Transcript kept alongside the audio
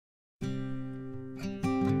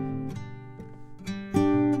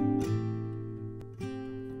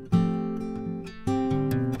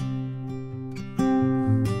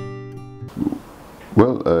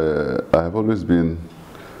always been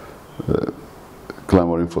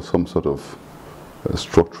clamoring for some sort of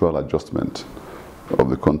structural adjustment of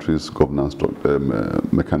the country's governance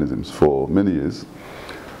mechanisms. For many years,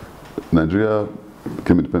 Nigeria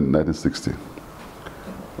became independent in 1960,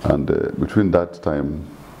 and between that time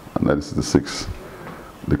and 1966,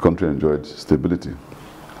 the country enjoyed stability,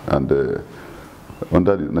 and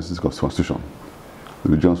under the 1960 Constitution, the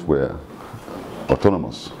regions were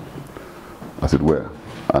autonomous, as it were,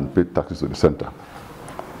 and paid taxes to the center,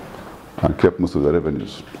 and kept most of the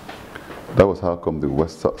revenues. That was how come the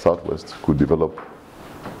Southwest could develop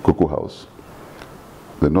Cocoa House.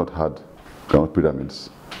 The North had ground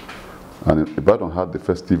pyramids, and Ibadan had the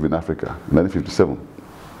first TV in Africa in 1957,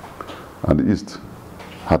 and the East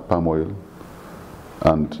had palm oil,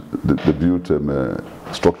 and they built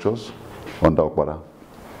structures under Okpara.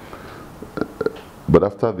 But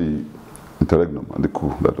after the interregnum and the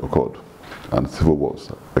coup that occurred, and civil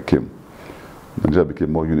wars that came, Nigeria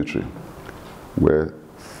became more unitary, where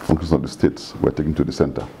functions of the states were taken to the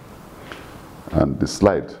center, and the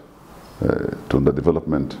slide to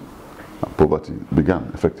underdevelopment and poverty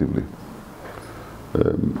began effectively.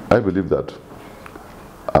 I believe that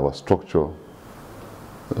our structure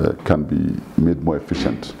can be made more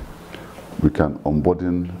efficient. We can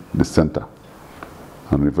unburden the center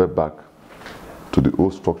and revert back to the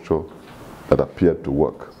old structure that appeared to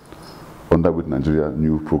work, under which Nigeria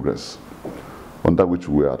knew progress, under which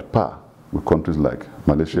we were at par with countries like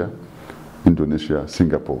Malaysia, Indonesia,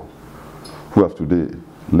 Singapore, who have today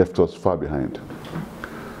left us far behind.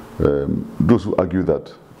 Those who argue that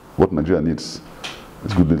what Nigeria needs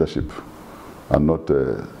is good leadership and not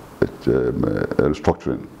a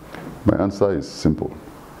restructuring, my answer is simple.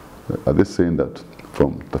 Are they saying that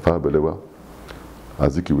from Tafawa Balewa,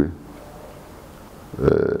 Azikiwe,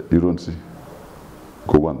 Ironsi,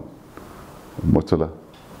 Gowon, Murtala,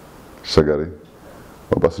 Shagari,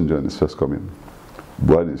 Obasanjo in his first coming,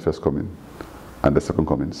 Buhari in his first coming, and the second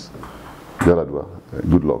comings, Yaradua,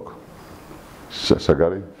 Goodluck,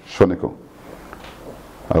 Shagari, Shoneko,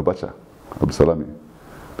 Abacha, Absalami,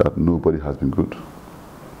 that nobody has been good.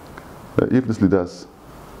 If these leaders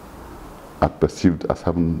are perceived as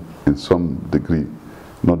having, in some degree,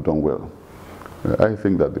 not done well, I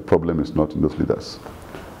think that the problem is not in those leaders.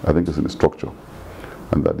 I think it's in the structure.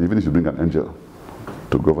 And that even if you bring an angel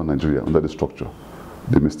to govern Nigeria under the structure,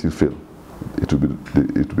 they may still fail. It will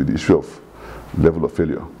be the issue of level of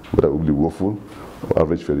failure, whether it will be woeful or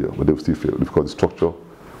average failure, but they will still fail because the structure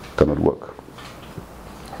cannot work.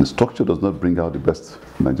 The structure does not bring out the best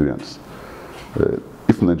Nigerians.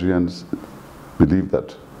 If Nigerians believe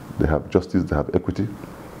that they have justice, they have equity,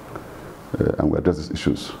 and we address these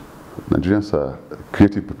issues, Nigerians are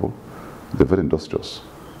creative people, they're very industrious.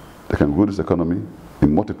 They can grow this economy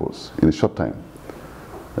in multiples in a short time.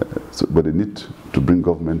 But they need to bring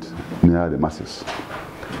government near the masses.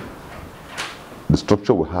 The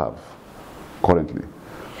structure we have currently,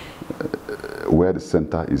 where the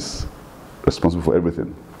center is responsible for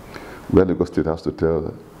everything, where Lagos State has to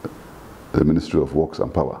tell the Ministry of Works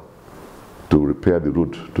and Power to repair the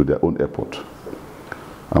road to their own airport,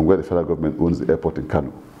 and where the federal government owns the airport in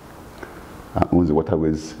Kano, and owns the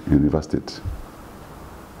waterways in River State,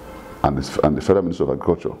 and the Federal Ministry of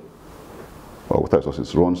Agriculture or Water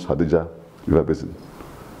Resources runs Hadija River Basin.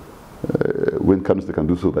 When Kano State can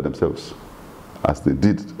do so by themselves, as they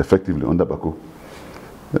did effectively under Bako.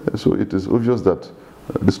 So it is obvious that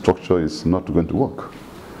this structure is not going to work.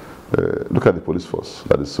 Look at the police force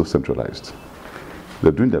that is so centralized.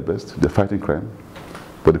 They're doing their best, they're fighting crime,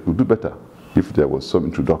 but they could do better if there was some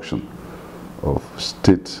introduction of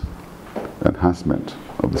state enhancement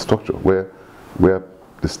of the structure, where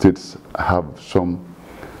the states have some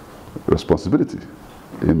responsibility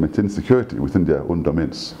in maintaining security within their own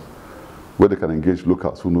domains, where they can engage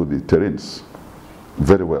locals who know the terrains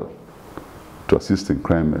very well to assist in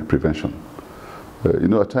crime prevention.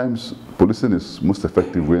 At times, policing is most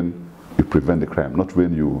effective when you prevent the crime, not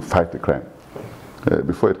when you fight the crime.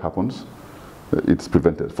 Before it happens, it's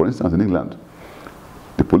prevented. For instance, in England,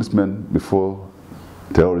 the policemen, before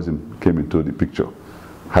terrorism came into the picture,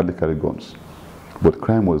 hardly carried guns. But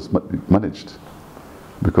crime was managed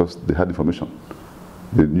because they had information.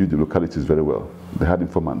 They knew the localities very well. They had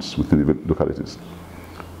informants within the localities.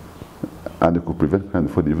 And they could prevent crime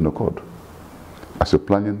before they even occurred. As you're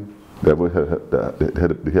planning, they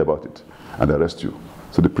hear about it and they arrest you.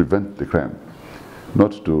 So they prevent the crime,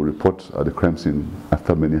 not to report at the crime scene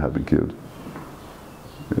after many have been killed.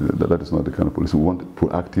 That is not the kind of policing. We want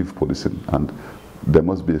proactive policing, and there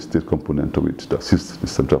must be a state component to it to assist the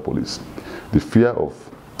central police. The fear of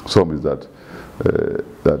some is that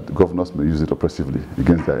governors may use it oppressively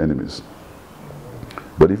against their enemies.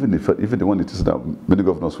 But even the one it is now, many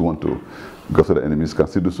governors who want to go after their enemies can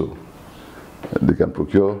still do so. They can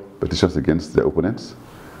procure petitions against their opponents,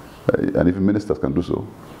 and even ministers can do so,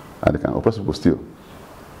 and they can oppress people still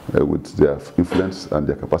with their influence and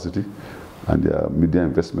their capacity and their media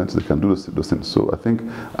investments. They can do those things. So I think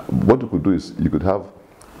what you could do is you could have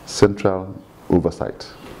central oversight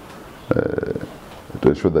to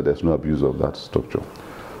ensure that there's no abuse of that structure.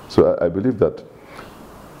 So I believe that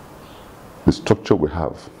the structure we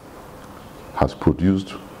have has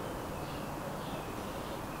produced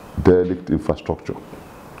derelict infrastructure,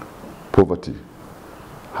 poverty,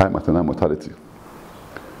 high maternal mortality.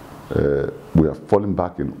 We have fallen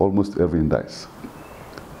back in almost every index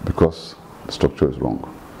because the structure is wrong.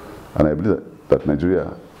 And I believe that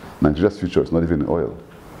Nigeria's future is not even in oil.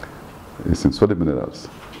 It's in solid minerals.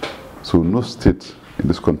 So no state in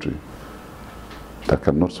this country that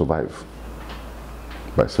cannot survive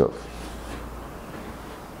by itself.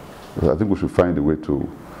 I think we should find a way to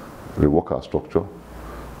rework our structure,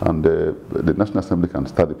 and the National Assembly can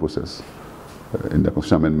start the process in the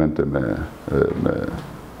constitutional amendment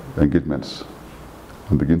engagements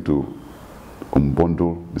and begin to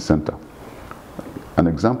unbundle the center. An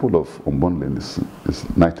example of unbundling is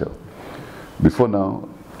NITEL. Before now,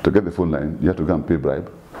 to get the phone line, you had to go and pay bribe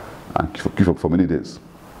and keep up for many days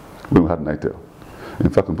when we had NITEL. In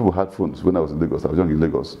fact, when people had phones, when I was in Lagos, I was young in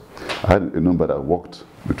Lagos, I had a number that worked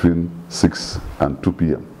between 6 and 2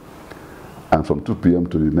 p.m. And from 2 p.m.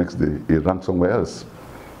 to the next day, it rang somewhere else.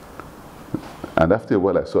 And after a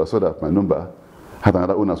while, I saw that my number had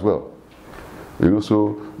another owner as well. You know,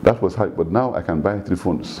 so that was high. But now I can buy 3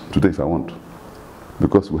 phones today if I want,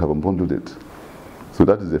 because we have unbundled it. So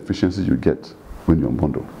that is the efficiency you get when you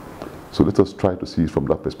unbundle. So let us try to see it from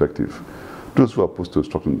that perspective. Those who are opposed to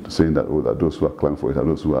restructuring, saying that, oh, that those who are clamoring for it are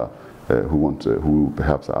those who are who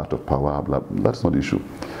perhaps are out of power, blah, blah. That's not the issue.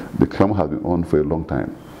 The clamor has been on for a long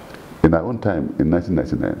time. In our own time, in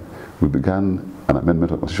 1999, we began an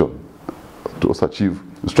amendment of the Constitution to also achieve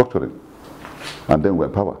restructuring, and then we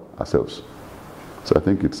empower ourselves. So I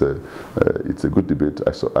think it's a good debate.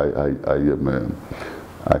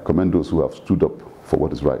 I commend those who have stood up for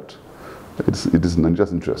what is right. It is in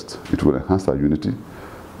Nigeria's interest. It will enhance our unity.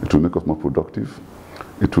 It will make us more productive.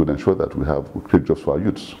 It will ensure that we create jobs for our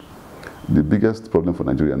youths. The biggest problem for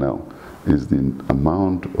Nigeria now is the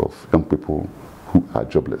amount of young people who are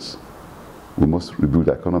jobless. We must rebuild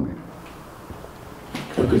the economy.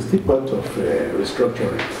 Okay, still part of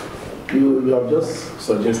restructuring. You have just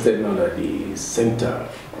suggested now that the center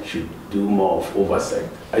should do more of oversight.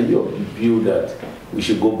 Are you of the view that we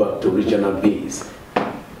should go back to regional base?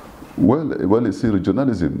 Well, you see,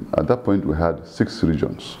 regionalism, at that point we had 6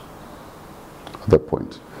 regions. At that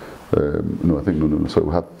point. Sorry,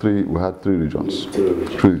 we had 3 regions. 3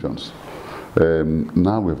 regions.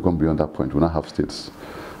 Now we have gone beyond that point. We now have states.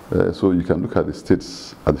 So you can look at the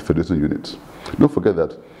states at the federation unit. Don't forget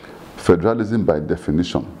that federalism by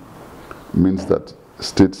definition means that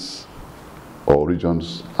states or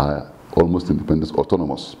regions are almost independent,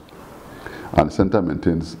 autonomous. And the center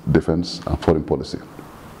maintains defense and foreign policy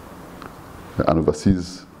and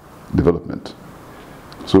oversees development.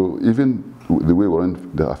 So even the way we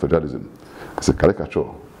run the federalism is a caricature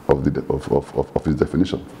of its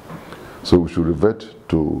definition. So we should revert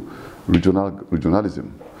to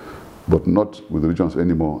regionalism, but not with the regions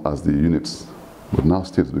anymore as the units, but now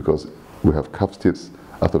states, because we have carved states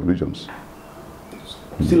out of regions.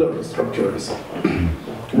 Still on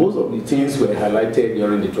restructuring. Most of the things were highlighted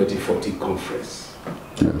during the 2040 conference.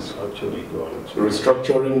 Yes. Actually,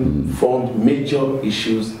 restructuring formed major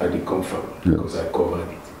issues at the conference, because I covered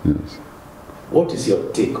it. Yes. What is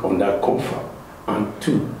your take on that conference? And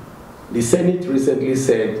 2, the Senate recently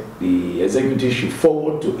said the executive should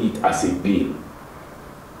forward to it as a bill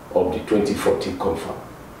of the 2040 confab.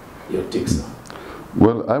 Your take, sir?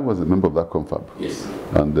 Well, I was a member of that confab. Yes.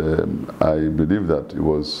 And I believe that it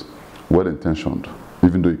was well-intentioned,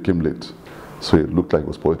 even though it came late. So it looked like it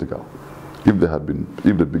was political. If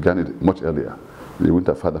they began it much earlier, they wouldn't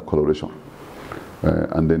have had that coloration.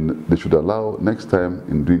 And then they should allow, next time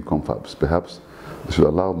in doing confabs, perhaps they should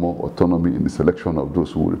allow more autonomy in the selection of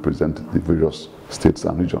those who represent the various states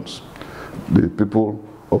and regions. The people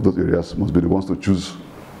of those areas must be the ones to choose.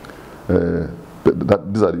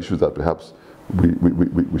 These are the issues that perhaps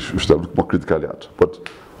we should have looked more critically at. But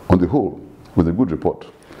on the whole, with a good report,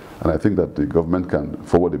 and I think that the government can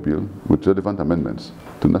forward a bill with relevant amendments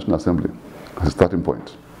to the National Assembly as a starting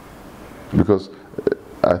point. Because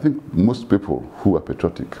I think most people who are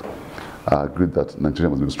patriotic are agreed that Nigeria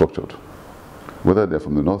must be structured, whether they're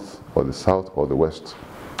from the north or the south or the west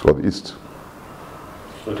or the east.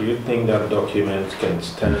 So do you think that document can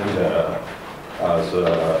stand as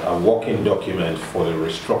a working document for the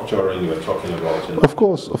restructuring you're talking about? Of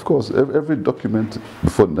course. Every document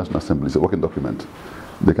before the National Assembly is a working document.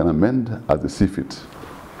 They can amend as they see fit.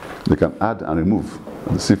 They can add and remove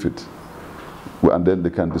as they see fit. And then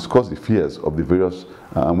they can discuss the fears of the various.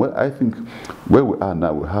 And I think where we are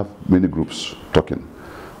now, we have many groups talking.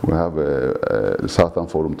 We have the Southern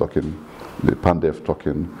Forum talking, the PANDEF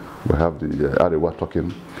talking, we have the Arewa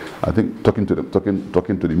talking. I think talking to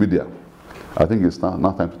the media. I think it's now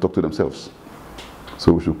time to talk to themselves.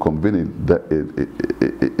 So we should convene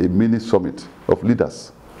a mini summit of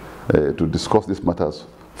leaders to discuss these matters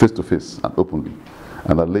face to face and openly,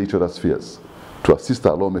 and allay each other's fears, to assist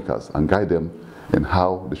our lawmakers and guide them in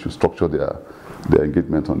how they should structure their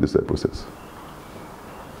engagement on this process.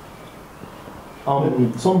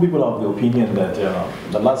 Some people are of the opinion that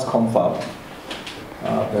the last confab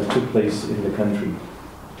that took place in the country,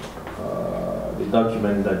 the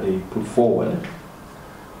document that they put forward,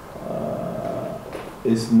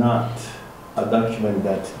 is not a document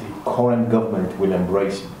that the current government will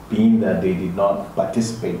embrace, being that they did not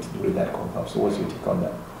participate during that confab. So what's your take on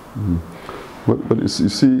that? Well, you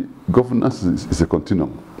see, governance is a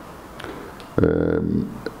continuum.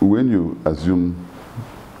 When you assume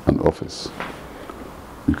an office,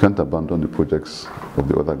 you can't abandon the projects of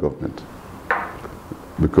the other government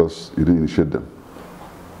because you didn't initiate them.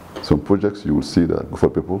 Some projects you will see that are good for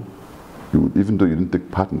people, even though you didn't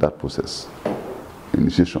take part in that process,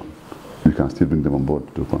 initiation, you can still bring them on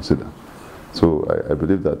board to consider. So I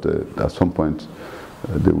believe that at some point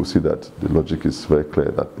they will see that the logic is very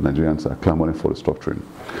clear, that Nigerians are clamoring for restructuring,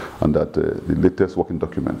 and that the latest working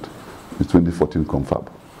document is 2014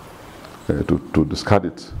 confab. To discard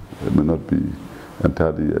it may not be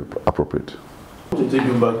entirely appropriate. To take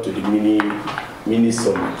you back to the mini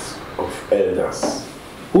summit of elders,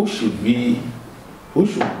 who should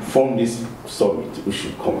form this summit? Who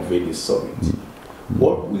should convey this summit?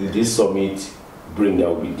 What will this summit bring that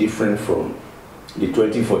will be different from the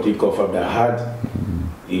 2014 confab that had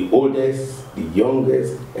the oldest, the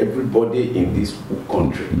youngest, everybody in this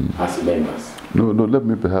country as members? No, let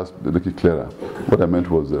me perhaps make it clearer. Okay. What I meant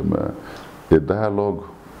was a dialogue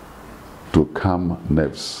to calm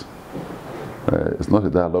nerves. It's not a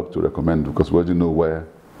dialogue to recommend, because we already know where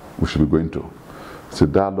we should be going to. It's a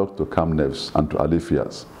dialogue to calm nerves and to allay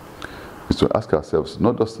fears. It's to ask ourselves,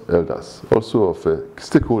 not just elders, also of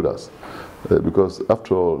stakeholders, because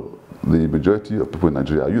after all, the majority of people in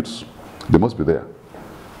Nigeria are youths. They must be there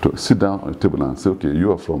to sit down on the table and say, okay,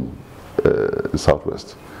 you are from the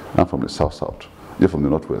Southwest, I'm from the South-South, you're from the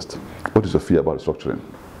Northwest. What is your fear about restructuring?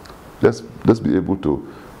 Let's be able to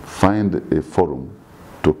find a forum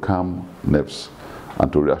to calm nerves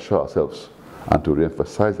and to reassure ourselves and to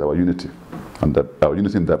re-emphasize our unity, and that our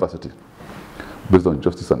unity in diversity based on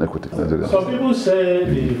justice and equity. Some people say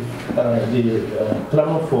the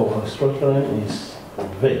clamor for restructuring is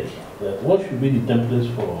vague. What should be the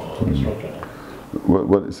templates for restructuring?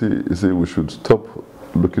 Well, you see, we should stop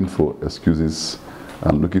looking for excuses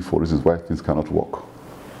and looking for reasons why things cannot work.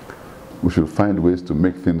 We should find ways to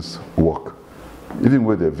make things work, even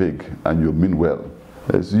where they're vague and you mean well.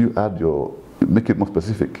 As you make it more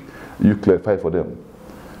specific, you clarify for them.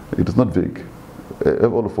 It is not vague.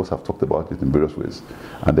 All of us have talked about it in various ways,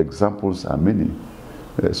 and the examples are many.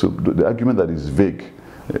 So the argument that is vague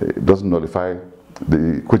doesn't nullify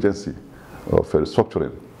the cogency of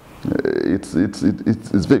restructuring.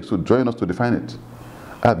 It's vague, so join us to define it.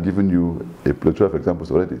 I've given you a plethora of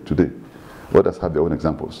examples already today. Others have their own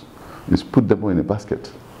examples. Just put them all in a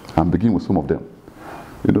basket and begin with some of them.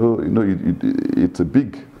 It's a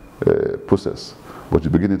big process, but you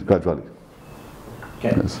begin it gradually.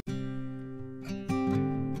 Okay. Yes.